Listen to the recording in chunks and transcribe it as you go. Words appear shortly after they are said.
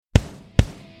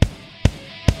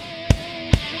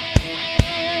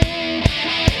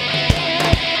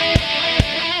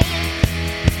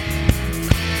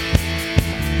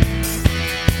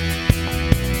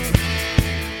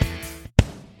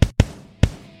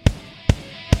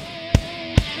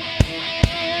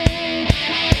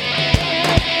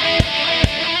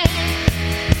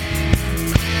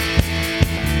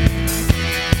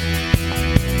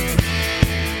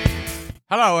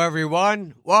Hello,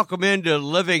 everyone. Welcome into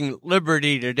Living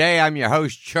Liberty today. I'm your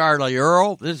host, Charlie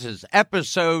Earl. This is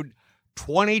episode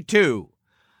 22.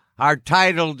 Our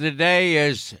title today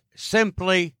is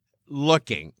Simply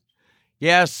Looking.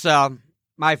 Yes,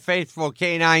 my faithful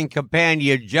canine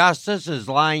companion, Justice, is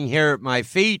lying here at my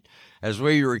feet as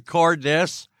we record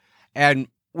this, and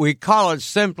we call it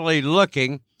Simply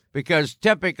Looking because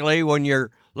typically when you're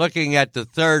looking at the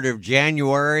 3rd of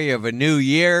January of a new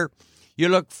year, you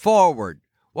look forward.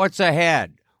 What's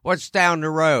ahead? What's down the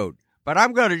road? But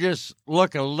I'm going to just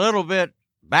look a little bit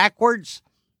backwards,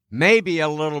 maybe a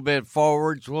little bit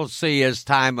forwards. We'll see as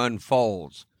time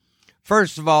unfolds.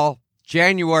 First of all,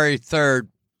 January 3rd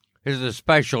is a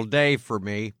special day for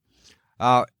me.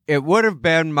 It would have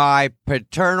been my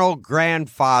paternal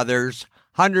grandfather's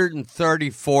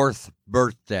 134th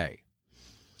birthday.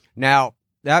 Now,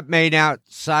 that may not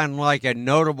sound like a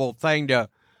notable thing to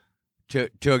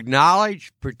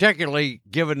acknowledge, particularly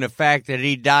given the fact that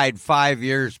he died 5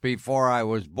 years before I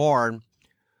was born.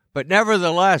 But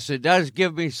nevertheless, it does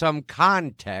give me some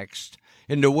context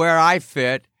into where I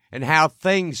fit and how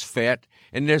things fit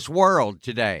in this world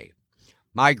today.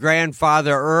 My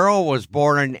grandfather Earl was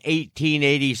born in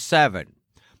 1887.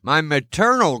 My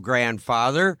maternal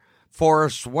grandfather,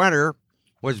 Forrest Winter,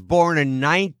 was born in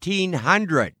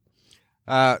 1900.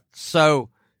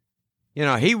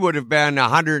 He would have been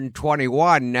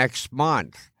 121 next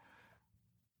month.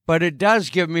 But it does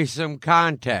give me some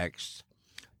context.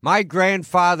 My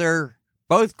grandfather,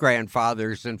 both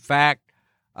grandfathers, in fact,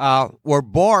 were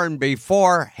born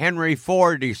before Henry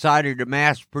Ford decided to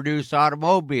mass-produce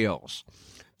automobiles.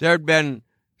 There had been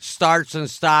starts and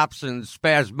stops and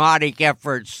spasmodic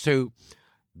efforts to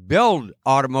build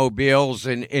automobiles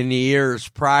in the years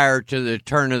prior to the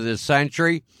turn of the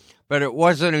century. But it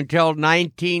wasn't until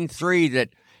 1903 that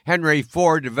Henry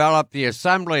Ford developed the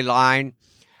assembly line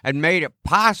and made it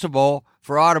possible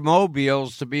for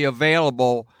automobiles to be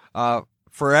available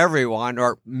for everyone,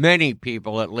 or many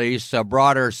people at least, a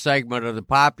broader segment of the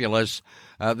populace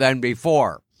than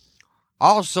before.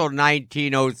 Also,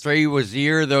 1903 was the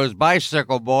year those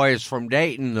bicycle boys from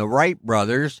Dayton, the Wright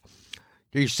brothers,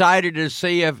 decided to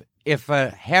see if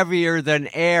a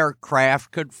heavier-than-air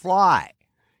craft could fly.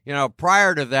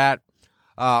 Prior to that,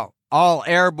 all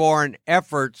airborne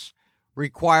efforts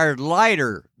required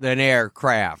lighter than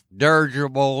aircraft,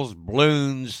 dirigibles,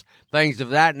 balloons, things of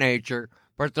that nature.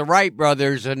 But the Wright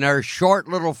brothers, in their short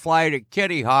little flight at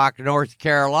Kitty Hawk, North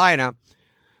Carolina,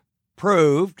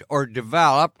 proved or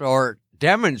developed or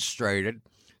demonstrated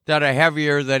that a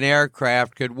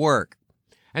heavier-than-aircraft could work.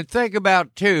 And think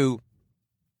about, too,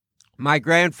 my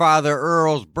grandfather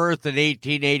Earl's birth in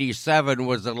 1887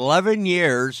 was 11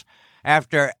 years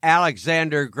after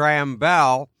Alexander Graham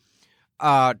Bell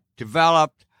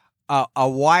developed a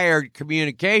wired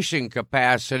communication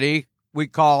capacity we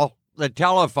call the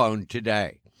telephone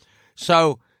today.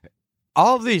 So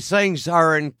all these things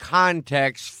are in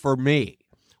context for me.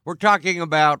 We're talking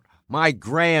about my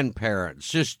grandparents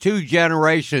just 2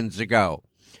 generations ago.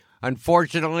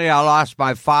 Unfortunately, I lost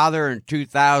my father in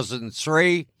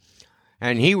 2003.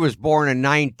 And he was born in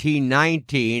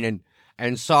 1919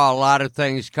 and saw a lot of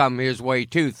things come his way,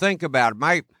 too. Think about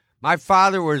it. My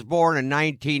father was born in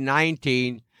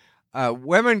 1919.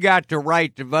 Women got the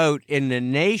right to vote in the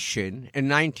nation in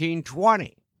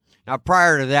 1920. Now,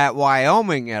 prior to that,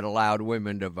 Wyoming had allowed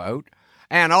women to vote.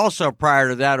 And also prior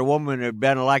to that, a woman had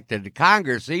been elected to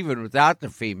Congress even without the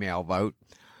female vote.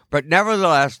 But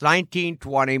nevertheless,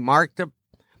 1920 marked the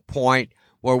point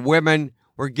where women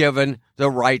were given the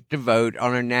right to vote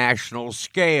on a national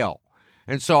scale.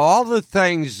 And so all the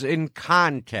things in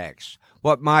context,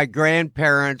 what my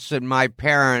grandparents and my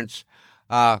parents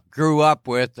grew up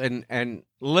with and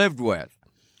lived with.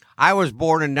 I was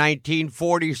born in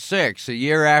 1946, a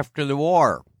year after the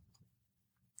war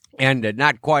ended.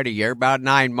 Not quite a year, about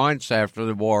 9 months after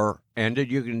the war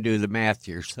ended. You can do the math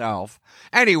yourself.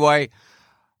 Anyway,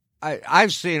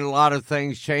 I've seen a lot of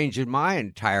things change in my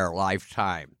entire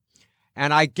lifetime.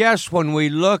 And I guess when we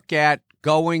look at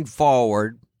going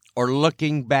forward or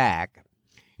looking back,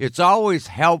 it's always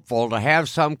helpful to have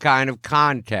some kind of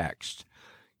context.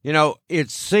 It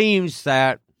seems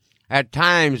that at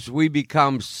times we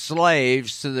become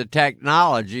slaves to the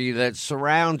technology that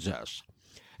surrounds us.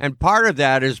 And part of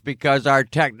that is because our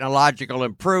technological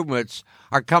improvements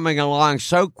are coming along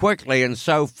so quickly and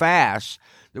so fast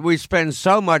that we spend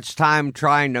so much time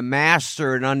trying to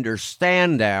master and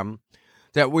understand them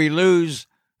that we lose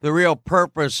the real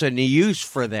purpose and the use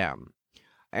for them.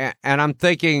 And I'm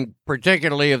thinking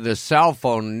particularly of the cell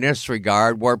phone in this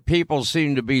regard, where people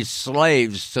seem to be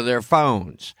slaves to their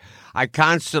phones. I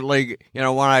constantly, when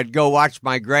I'd go watch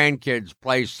my grandkids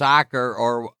play soccer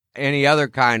or any other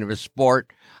kind of a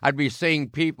sport, I'd be seeing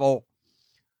people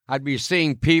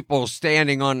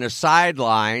standing on the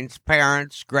sidelines,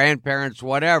 parents, grandparents,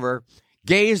 whatever,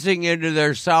 gazing into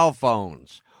their cell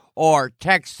phones or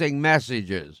texting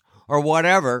messages or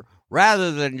whatever,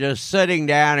 rather than just sitting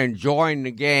down enjoying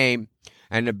the game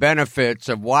and the benefits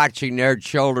of watching their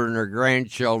children or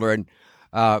grandchildren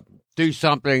do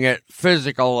something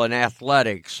physical and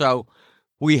athletic. So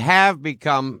we have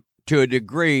become, to a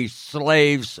degree,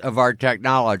 slaves of our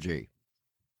technology.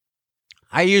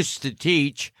 I used to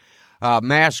teach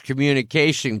mass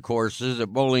communication courses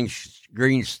at Bowling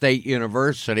Green State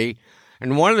University,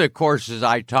 and one of the courses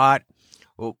I taught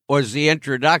was the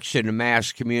introduction to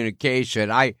mass communication.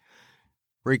 I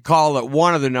recall that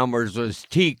one of the numbers was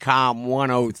TCOM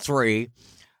 103.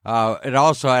 It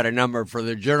also had a number for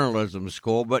the journalism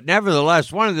school, but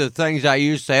nevertheless, one of the things I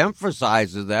used to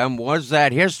emphasize to them was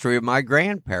that history of my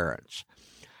grandparents.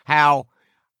 How,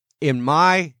 in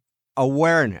my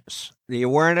awareness, the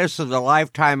awareness of the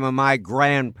lifetime of my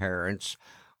grandparents,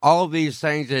 all these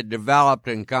things had developed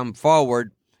and come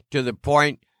forward to the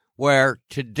point where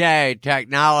today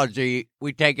technology,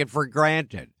 we take it for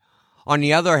granted. On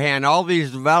the other hand, all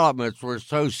these developments were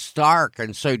so stark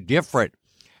and so different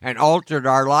and altered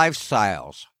our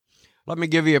lifestyles. Let me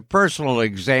give you a personal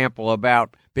example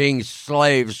about being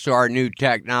slaves to our new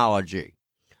technology.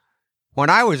 When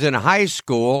I was in high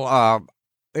school,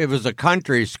 it was a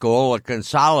country school, a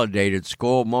consolidated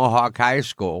school, Mohawk High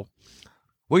School.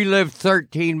 We lived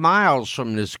 13 miles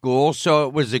from the school, so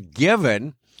it was a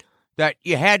given that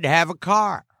you had to have a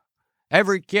car.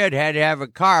 Every kid had to have a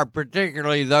car,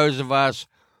 particularly those of us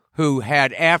who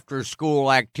had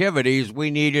after-school activities.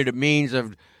 We needed a means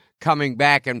of coming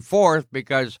back and forth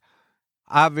because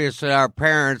obviously our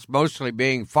parents, mostly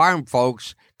being farm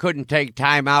folks, couldn't take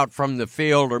time out from the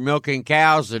field or milking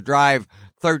cows to drive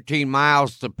 13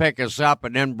 miles to pick us up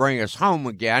and then bring us home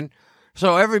again.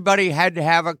 So everybody had to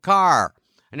have a car.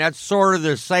 And that's sort of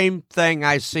the same thing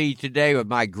I see today with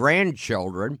my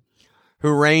grandchildren,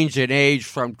 who range in age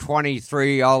from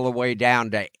 23 all the way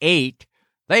down to 8.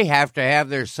 They have to have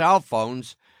their cell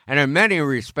phones, and in many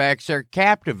respects, they're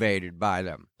captivated by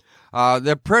them.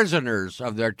 They're prisoners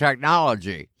of their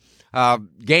technology.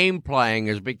 Game playing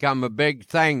has become a big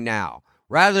thing now.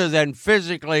 Rather than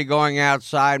physically going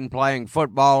outside and playing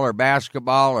football or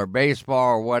basketball or baseball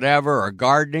or whatever, or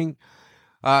gardening,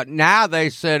 now they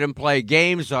sit and play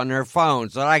games on their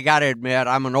phones. And I got to admit,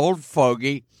 I'm an old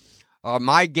fogey.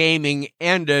 My gaming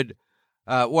ended,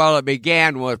 it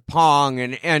began with Pong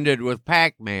and ended with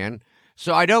Pac-Man.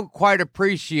 So I don't quite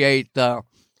appreciate the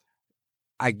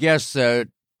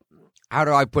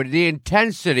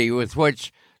intensity with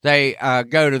which they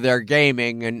go to their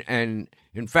gaming. And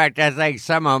in fact, I think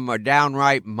some of them are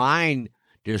downright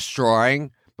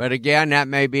mind-destroying. But again, that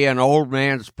may be an old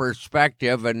man's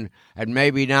perspective and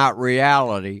maybe not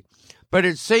reality. But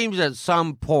it seems at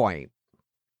some point,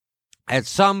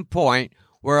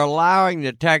 we're allowing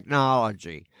the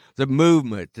technology, the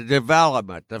movement, the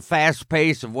development, the fast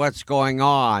pace of what's going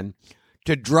on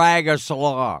to drag us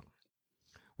along.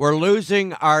 We're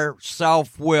losing our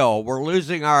self-will. We're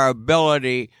losing our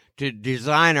ability to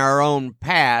design our own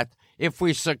path if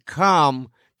we succumb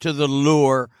to the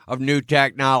lure of new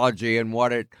technology and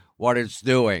what it's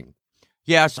doing.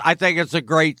 Yes, I think it's a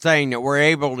great thing that we're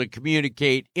able to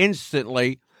communicate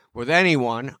instantly with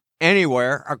anyone,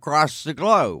 anywhere across the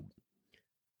globe.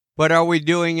 But are we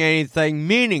doing anything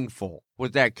meaningful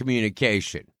with that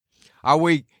communication? Are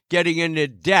we getting into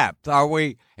depth? Are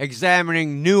we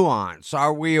examining nuance?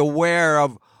 Are we aware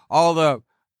of all the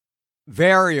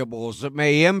variables that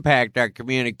may impact our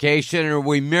communication? Or are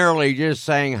we merely just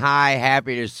saying, hi,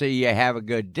 happy to see you, have a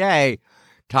good day,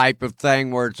 type of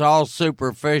thing where it's all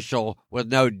superficial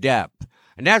with no depth?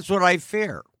 And that's what I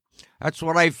fear. That's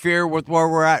what I fear with where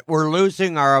we're at. We're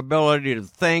losing our ability to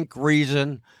think,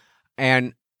 reason,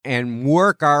 and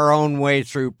work our own way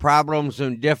through problems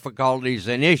and difficulties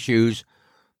and issues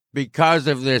because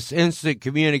of this instant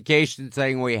communication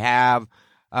thing we have.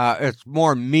 It's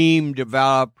more meme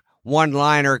developed,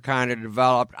 one-liner kind of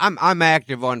developed. I'm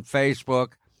active on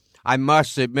Facebook. I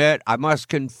must admit, I must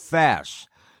confess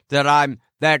that I'm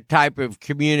that type of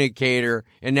communicator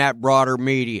in that broader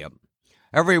medium.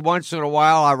 Every once in a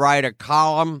while, I write a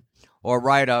column or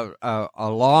write a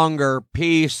longer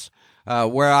piece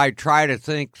where I try to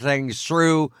think things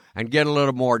through and get a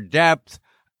little more depth,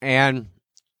 and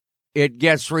it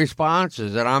gets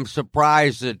responses. And I'm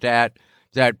surprised that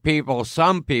people,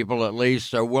 some people at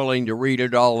least, are willing to read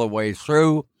it all the way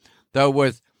through. Though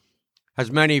with as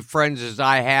many friends as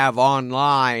I have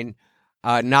online,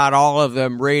 Not all of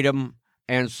them read them,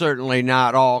 and certainly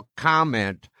not all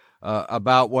comment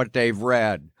about what they've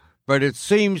read. But it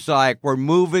seems like we're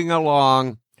moving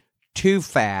along too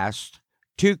fast,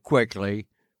 too quickly,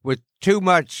 with too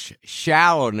much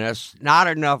shallowness, not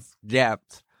enough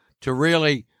depth to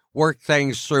really work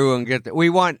things through and get we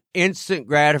want instant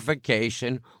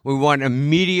gratification. We want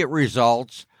immediate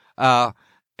results.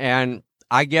 And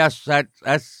I guess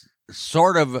that's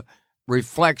sort of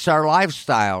reflects our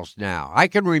lifestyles now. I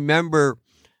can remember,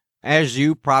 as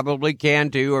you probably can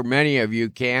too, or many of you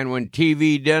can, when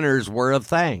TV dinners were a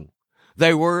thing.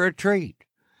 They were a treat.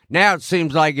 Now it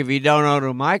seems like if you don't own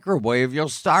a microwave, you'll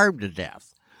starve to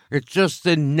death. It's just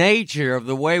the nature of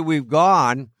the way we've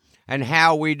gone and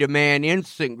how we demand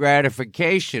instant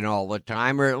gratification all the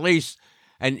time, or at least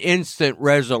an instant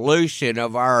resolution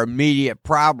of our immediate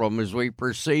problem as we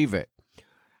perceive it.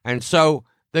 And so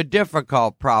the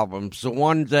difficult problems, the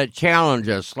ones that challenge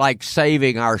us, like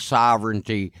saving our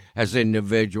sovereignty as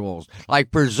individuals,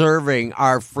 like preserving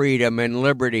our freedom and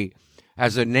liberty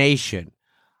as a nation,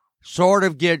 sort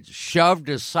of get shoved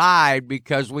aside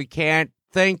because we can't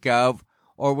think of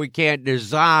or we can't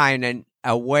design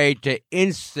a way to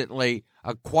instantly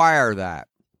acquire that.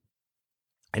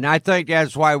 And I think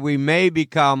that's why we may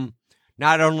become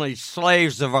not only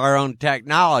slaves of our own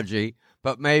technology,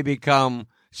 but may become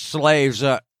slaves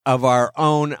of our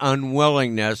own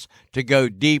unwillingness to go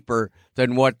deeper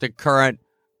than what the current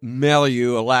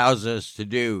milieu allows us to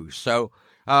do. So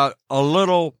a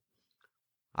little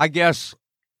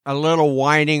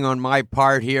whining on my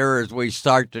part here as we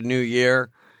start the new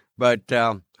year, but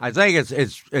I think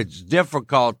it's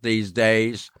difficult these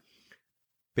days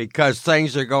because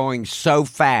things are going so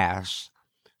fast,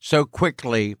 so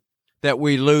quickly, that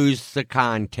we lose the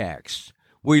context.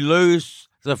 We lose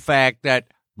the fact that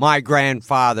my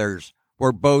grandfathers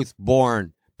were both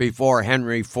born before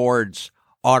Henry Ford's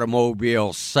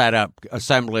automobile setup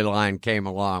assembly line came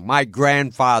along. My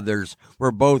grandfathers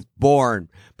were both born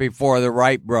before the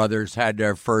Wright brothers had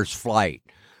their first flight.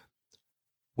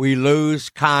 We lose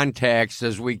context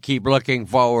as we keep looking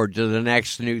forward to the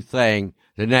next new thing,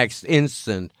 the next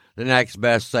instant, the next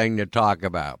best thing to talk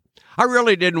about. I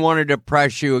really didn't want to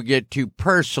depress you or get too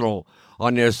personal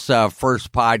on this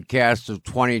first podcast of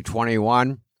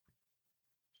 2021.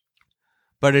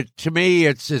 But to me,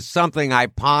 it's something I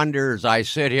ponder as I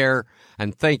sit here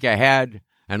and think ahead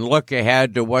and look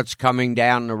ahead to what's coming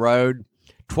down the road.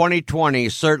 2020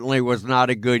 certainly was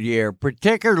not a good year,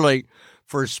 particularly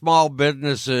for small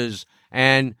businesses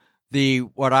and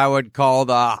what I would call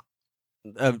the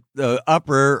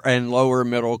upper and lower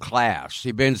middle class.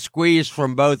 You've been squeezed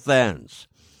from both ends.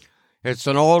 It's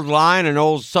an old line, an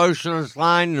old socialist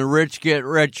line, the rich get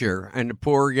richer and the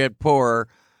poor get poorer.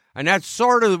 And that's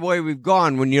sort of the way we've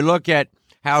gone when you look at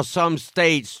how some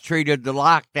states treated the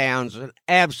lockdowns and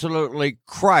absolutely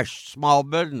crushed small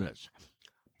business.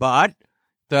 But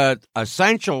the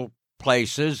essential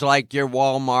places like your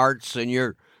Walmarts and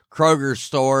your Kroger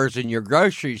stores and your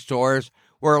grocery stores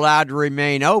were allowed to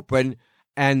remain open,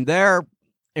 and their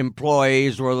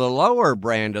employees were the lower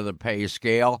brand of the pay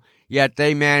scale, yet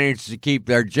they managed to keep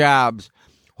their jobs,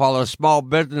 while the small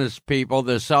business people,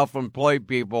 the self-employed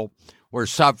people, were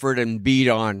suffered and beat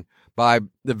on by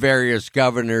the various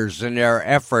governors in their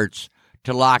efforts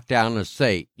to lock down the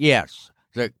state. Yes,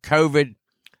 the COVID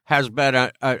has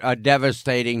been a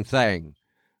devastating thing,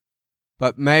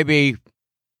 but maybe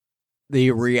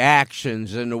the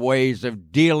reactions and the ways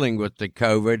of dealing with the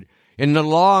COVID in the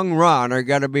long run are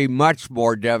going to be much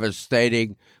more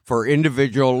devastating for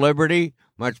individual liberty,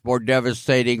 much more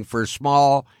devastating for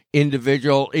small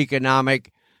individual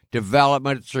economic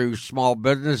development through small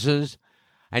businesses,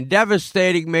 and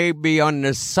devastating maybe on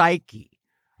the psyche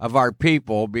of our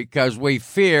people because we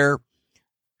fear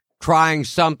trying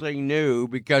something new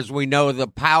because we know the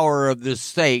power of the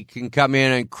state can come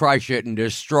in and crush it and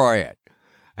destroy it.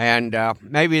 And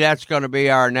maybe that's going to be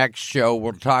our next show.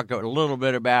 We'll talk a little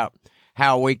bit about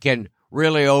how we can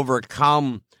really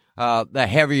overcome the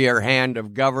heavier hand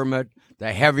of government,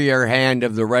 the heavier hand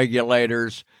of the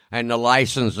regulators and the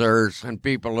licensors and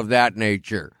people of that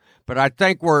nature. But I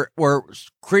think we're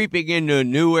creeping into a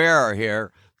new era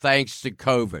here thanks to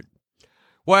COVID.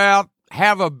 Well,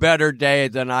 have a better day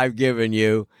than I've given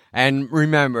you. And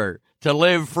remember to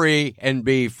live free and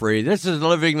be free. This is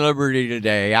Living Liberty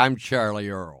Today. I'm Charlie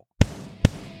Earl.